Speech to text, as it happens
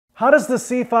How does the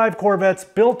C5 Corvette's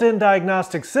built-in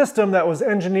diagnostic system that was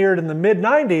engineered in the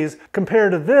mid-90s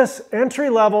compare to this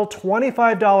entry-level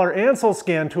 $25 Ancel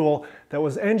scan tool that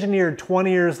was engineered 20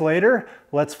 years later?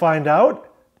 Let's find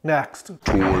out next.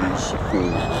 Toys for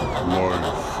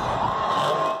life.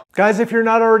 Guys, if you're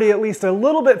not already at least a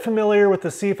little bit familiar with the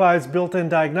C5's built-in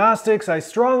diagnostics, I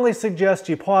strongly suggest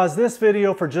you pause this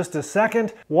video for just a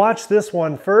second. Watch this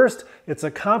one first. It's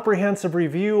a comprehensive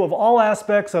review of all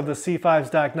aspects of the C5's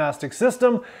diagnostic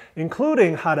system,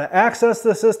 including how to access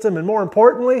the system and, more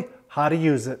importantly, how to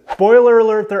use it. Spoiler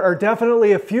alert, there are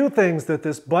definitely a few things that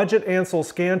this budget Ancel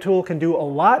scan tool can do a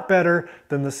lot better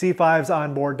than the C5's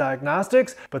onboard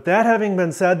diagnostics, but that having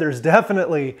been said, there's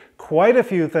definitely quite a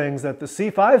few things that the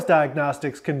C5's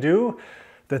diagnostics can do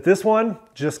that this one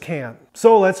just can't.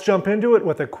 So let's jump into it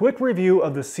with a quick review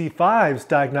of the C5's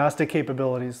diagnostic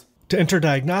capabilities. To enter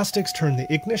diagnostics, turn the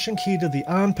ignition key to the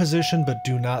on position, but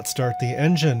do not start the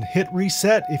engine. Hit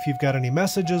reset if you've got any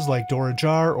messages like door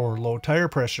ajar or low tire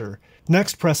pressure.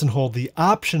 Next, press and hold the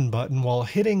option button while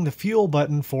hitting the fuel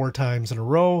button 4 times in a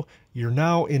row. You're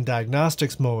now in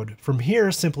diagnostics mode. From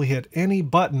here, simply hit any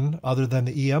button other than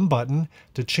the EM button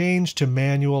to change to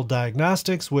manual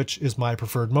diagnostics, which is my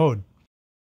preferred mode.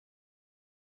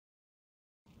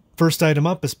 First item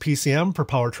up is PCM for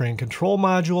Powertrain Control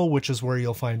Module, which is where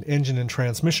you'll find engine and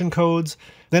transmission codes.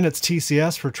 Then it's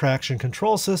TCS for Traction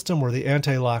Control System, where the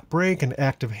anti-lock brake and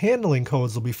active handling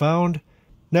codes will be found.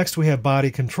 Next we have Body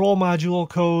Control Module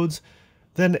codes.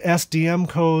 Then SDM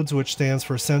codes, which stands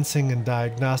for Sensing and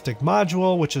Diagnostic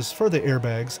Module, which is for the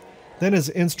airbags. Then is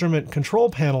Instrument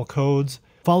Control Panel codes,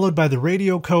 followed by the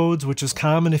radio codes, which is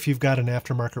common if you've got an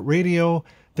aftermarket radio.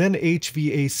 Then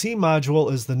HVAC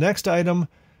module is the next item.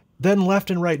 Then left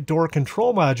and right door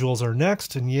control modules are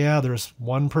next, and yeah, there's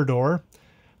one per door.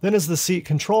 Then is the seat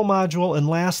control module, and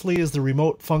lastly is the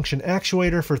remote function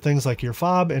actuator for things like your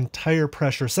fob and tire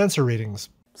pressure sensor readings.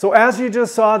 So as you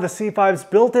just saw, the C5's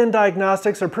built-in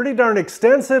diagnostics are pretty darn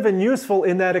extensive and useful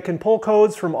in that it can pull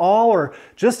codes from all or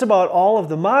just about all of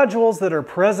the modules that are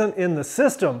present in the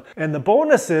system. And the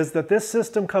bonus is that this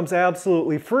system comes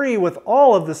absolutely free with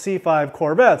all of the C5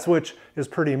 Corvettes, which is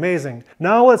pretty amazing.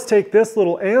 Now let's take this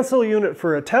little Ancel unit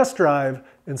for a test drive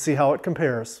and see how it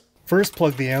compares. First,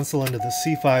 plug the Ancel into the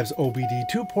C5's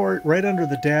OBD2 port right under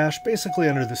the dash, basically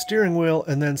under the steering wheel,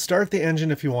 and then start the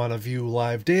engine if you want to view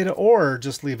live data, or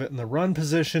just leave it in the run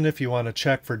position if you want to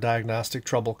check for diagnostic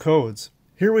trouble codes.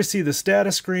 Here we see the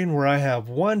status screen where I have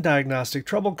 1 diagnostic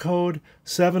trouble code,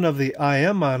 7 of the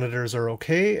IM monitors are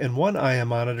okay, and 1 IM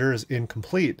monitor is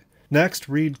incomplete. Next,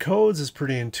 read codes is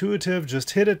pretty intuitive.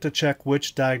 Just hit it to check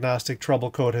which diagnostic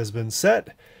trouble code has been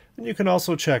set, and you can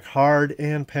also check hard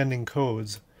and pending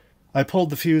codes. I pulled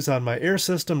the fuse on my air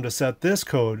system to set this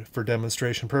code for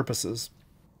demonstration purposes.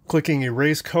 Clicking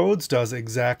Erase Codes does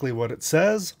exactly what it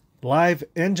says. Live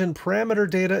engine parameter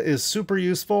data is super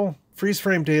useful. Freeze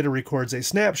frame data records a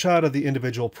snapshot of the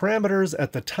individual parameters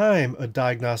at the time a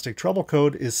diagnostic trouble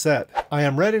code is set.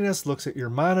 IM Readiness looks at your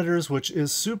monitors, which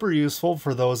is super useful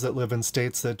for those that live in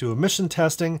states that do emission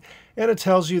testing, and it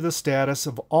tells you the status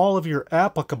of all of your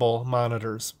applicable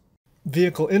monitors.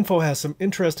 Vehicle Info has some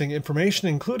interesting information,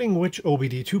 including which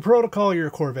OBD2 protocol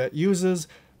your Corvette uses.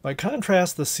 By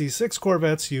contrast, the C6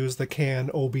 Corvettes use the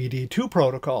CAN OBD2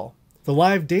 protocol. The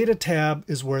Live Data tab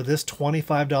is where this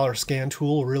 $25 scan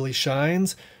tool really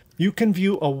shines. You can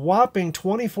view a whopping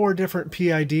 24 different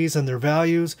PIDs and their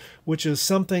values, which is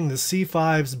something the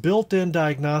C5's built-in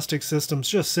diagnostic systems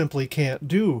just simply can't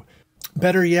do.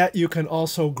 Better yet, you can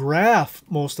also graph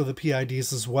most of the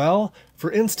PIDs as well. For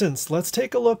instance, let's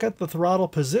take a look at the throttle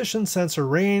position sensor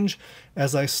range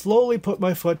as I slowly put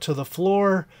my foot to the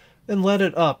floor and let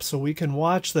it up so we can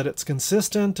watch that it's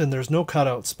consistent and there's no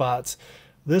cutout spots.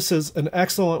 This is an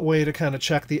excellent way to kind of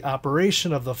check the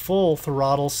operation of the full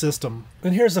throttle system.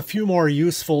 And here's a few more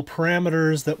useful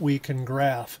parameters that we can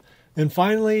graph. And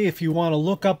finally, if you want to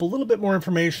look up a little bit more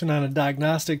information on a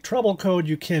diagnostic trouble code,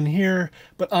 you can here,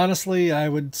 but honestly, I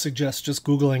would suggest just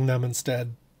Googling them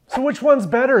instead. So which one's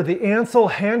better, the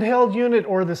Ancel handheld unit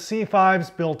or the C5's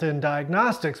built-in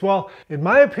diagnostics? Well, in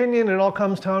my opinion, it all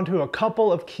comes down to a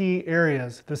couple of key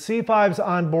areas. The C5's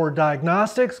onboard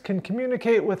diagnostics can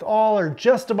communicate with all or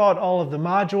just about all of the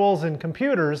modules and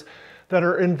computers that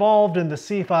are involved in the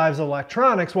C5's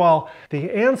electronics, while the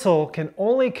Ancel can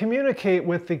only communicate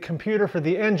with the computer for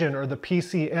the engine, or the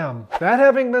PCM. That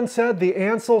having been said, the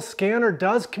Ancel scanner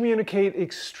does communicate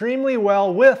extremely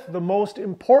well with the most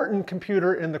important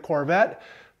computer in the Corvette,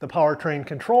 the powertrain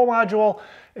control module,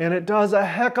 and it does a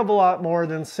heck of a lot more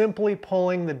than simply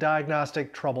pulling the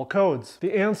diagnostic trouble codes.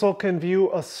 The Ancel can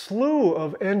view a slew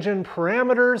of engine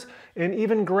parameters and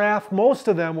even graph most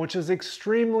of them, which is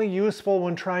extremely useful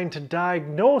when trying to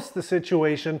diagnose the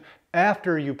situation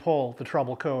after you pull the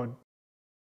trouble code.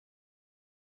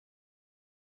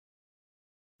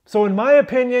 So in my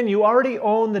opinion, you already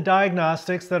own the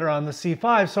diagnostics that are on the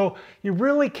C5, so you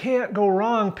really can't go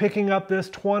wrong picking up this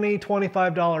 $20,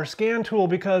 $25 scan tool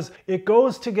because it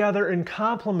goes together and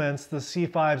complements the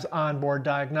C5's onboard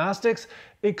diagnostics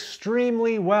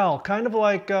extremely well, kind of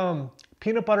like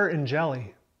peanut butter and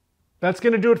jelly. That's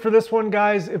going to do it for this one,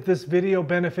 guys. If this video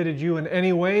benefited you in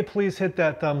any way, please hit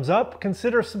that thumbs up,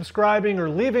 consider subscribing or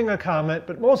leaving a comment,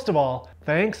 but most of all,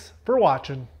 thanks for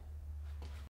watching.